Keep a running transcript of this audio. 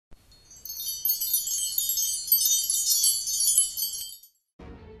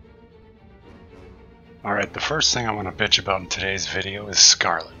Alright, the first thing I want to bitch about in today's video is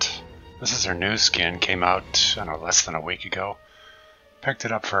Scarlet. This is her new skin, came out, I don't know, less than a week ago. Picked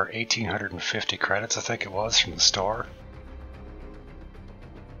it up for 1,850 credits, I think it was, from the store.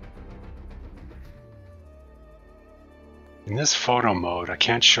 In this photo mode, I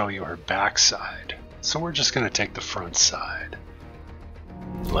can't show you her backside, so we're just going to take the front side.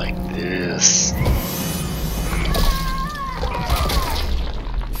 Like this.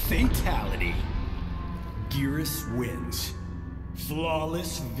 Fatality. Gearus wins.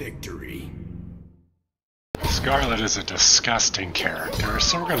 Flawless victory. Scarlet is a disgusting character,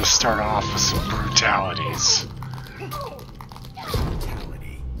 so we're going to start off with some brutalities.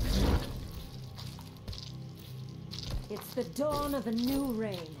 Brutality. It's the dawn of a new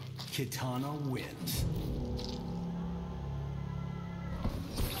reign. Kitana wins.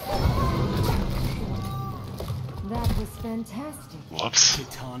 That was fantastic. Whoops.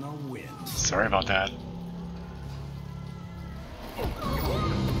 Kitana wins. Sorry about that.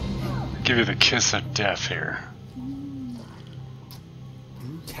 I'll give you the kiss of death here.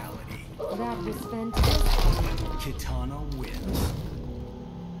 Brutality. That was fantastic. Kitana wins.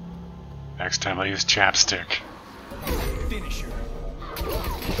 Next time I'll use chapstick. Finisher.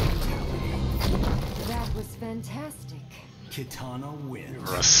 That was fantastic. Kitana wins.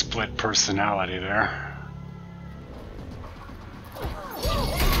 Or a split personality there.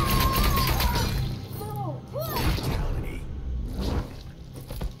 Brutality.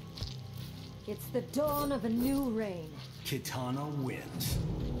 It's the dawn of a new reign. Kitana wins.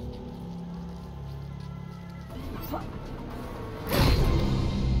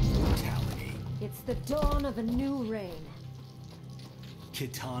 Brutality. It's the dawn of a new reign.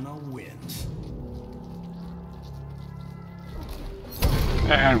 Kitana wins.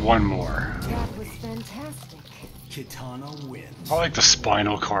 And one more. That was fantastic. Kitana wins. I like the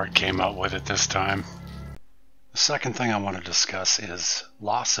spinal cord came out with it this time. The second thing I want to discuss is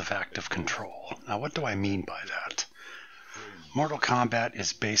loss of active control. Now what do I mean by that? Mortal Kombat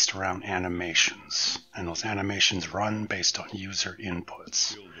is based around animations, and those animations run based on user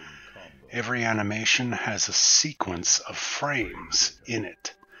inputs. Every animation has a sequence of frames in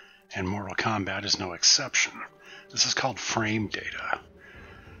it, and Mortal Kombat is no exception. This is called frame data,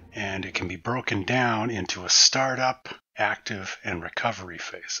 and it can be broken down into a startup, active, and recovery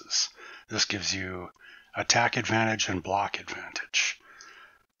phases. This gives you attack advantage and block advantage.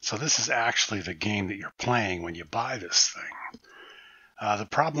 So this is actually the game that you're playing when you buy this thing. The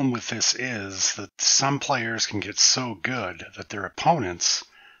problem with this is that some players can get so good that their opponents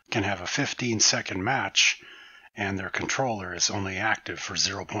can have a 15-second match and their controller is only active for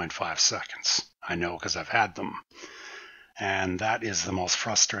 0.5 seconds. I know because I've had them. And that is the most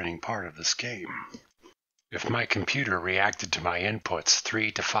frustrating part of this game. If my computer reacted to my inputs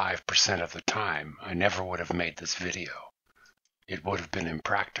 3 to 5% of the time, I never would have made this video. It would have been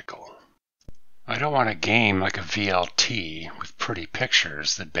impractical. I don't want a game like a VLT with pretty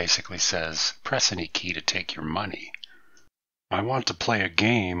pictures that basically says, press any key to take your money. I want to play a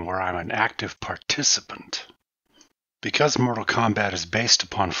game where I'm an active participant. Because Mortal Kombat is based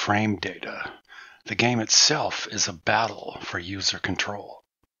upon frame data, the game itself is a battle for user control.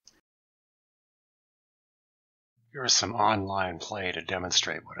 Here is some online play to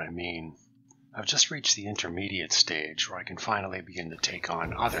demonstrate what I mean. I've just reached the intermediate stage where I can finally begin to take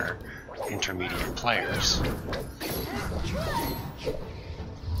on other intermediate players.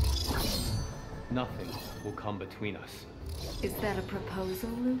 Nothing will come between us. Is that a proposal,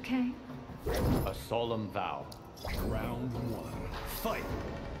 Liu Kang? A solemn vow. Round one. Fight.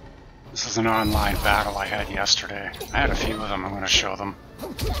 This is an online battle I had yesterday. I had a few of them, I'm going to show them.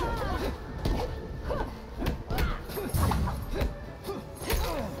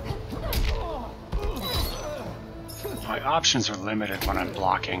 My options are limited when I'm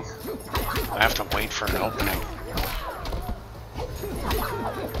blocking. I have to wait for an opening.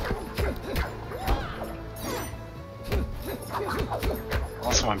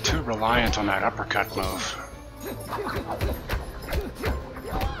 Also, I'm too reliant on that uppercut move.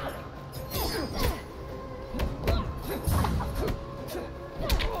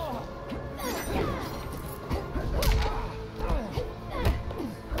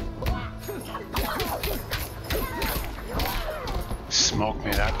 Smoked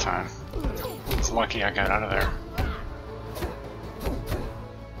me that time. It's lucky I got out of there.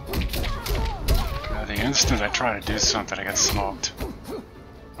 The instant I try to do something, I get smoked.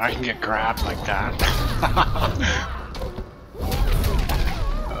 I can get grabbed like that.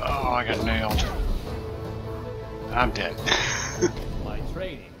 Oh, I got nailed. I'm dead. My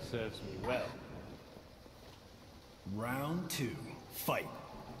training serves me well. Round two. Fight.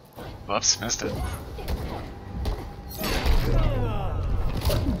 Whoops, missed it.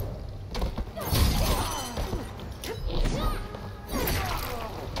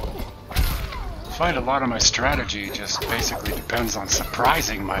 I find a lot of my strategy just basically depends on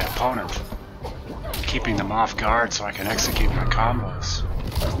surprising my opponent, keeping them off guard so I can execute my combos.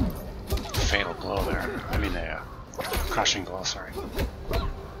 Fatal blow there. I mean, crushing blow, sorry.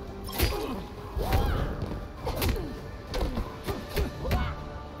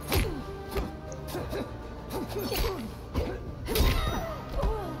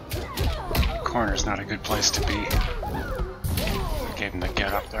 Corner's not a good place to be. I gave him the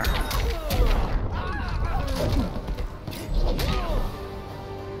get up there.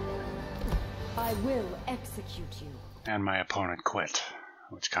 I will execute you. And my opponent quit,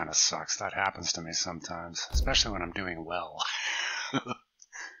 which kind of sucks. That happens to me sometimes, especially when I'm doing well.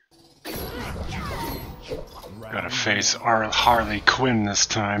 Gotta face Harley Quinn this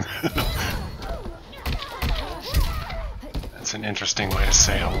time. That's an interesting way to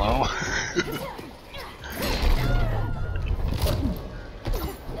say hello.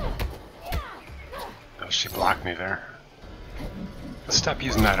 Oh, she blocked me there. Stop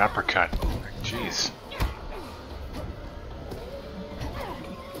using that uppercut. Jeez.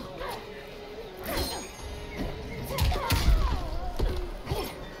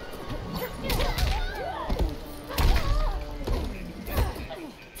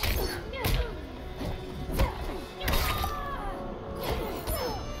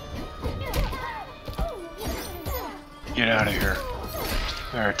 Get out of here.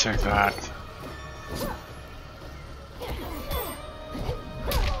 There, take that.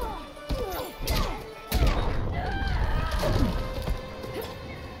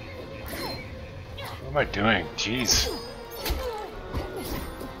 What am I doing? Jeez.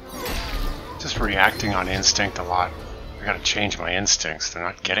 Just reacting on instinct a lot. I gotta change my instincts. They're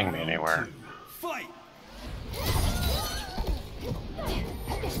not getting me anywhere. Fight!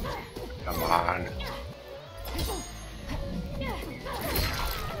 Come on.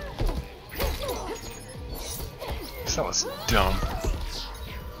 That was dumb.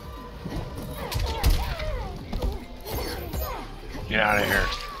 Get out of here.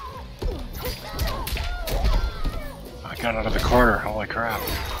 I got out of the corner. Holy crap.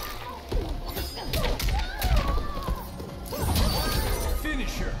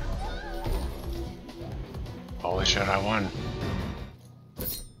 Finisher! Holy shit, I won.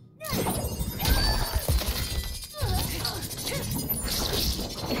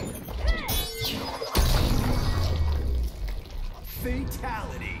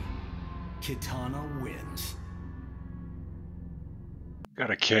 Fatality. Kitana wins. Got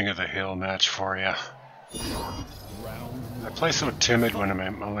a King of the Hill match for you. Round I play so timid when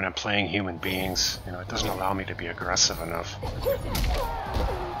I'm playing human beings. You know, it doesn't allow me to be aggressive enough.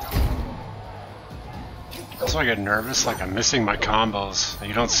 Also, I get nervous, like I'm missing my combos.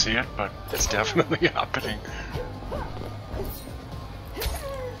 You don't see it, but it's definitely happening.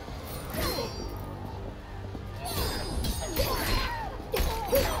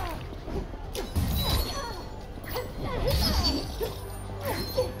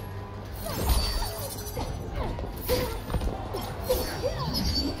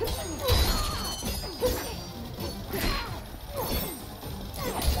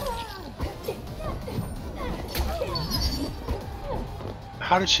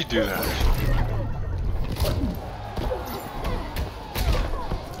 How did she do that?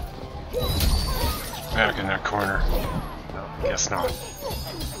 Back in that corner. No, guess not.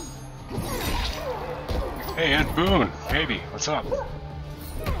 Hey, Aunt Boone, baby, what's up?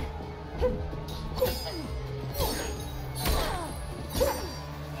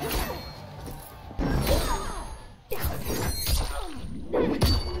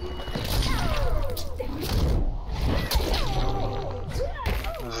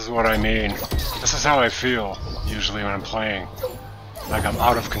 This is what I mean. This is how I feel, usually when I'm playing. Like I'm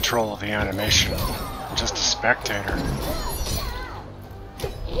out of control of the animation. I'm just a spectator.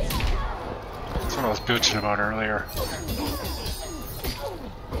 That's what I was bitching about earlier.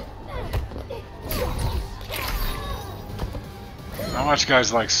 I watch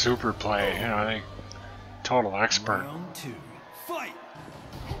guys like Super play, you know, they total expert. Round two. Fight!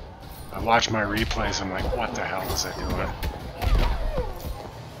 I watch my replays, I'm like, what the hell is I doing?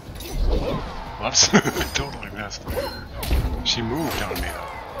 Whoops, totally missed. She moved on me though.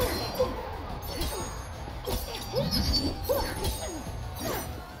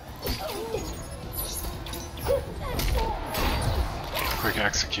 Quick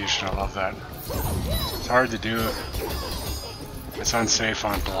execution, I love that. It's hard to do. It's unsafe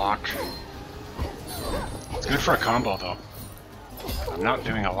on block. It's good for a combo though. I'm not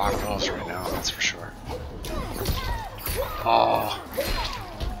doing a lot of those right now, that's for sure. Oh.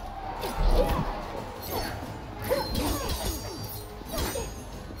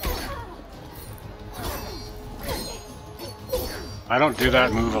 I don't do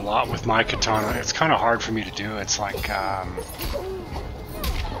that move a lot with my katana. It's kind of hard for me to do. It's like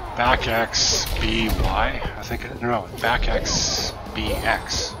back X, B, Y. I think, no, back X, B,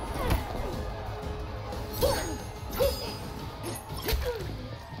 X.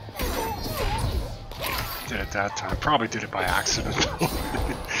 Did it that time. Probably did it by accident.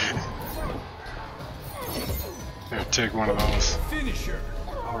 Here, take one of those. Finisher.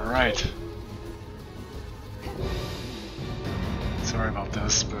 Alright. Sorry about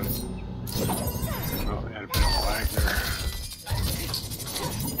this, but oh, I had a bit of a lag there.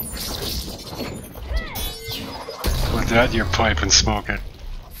 Put that in your pipe and smoke it.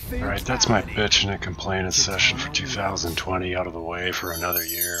 Alright, that's my bitchin' and complaining session for 2020 out of the way for another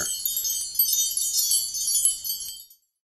year.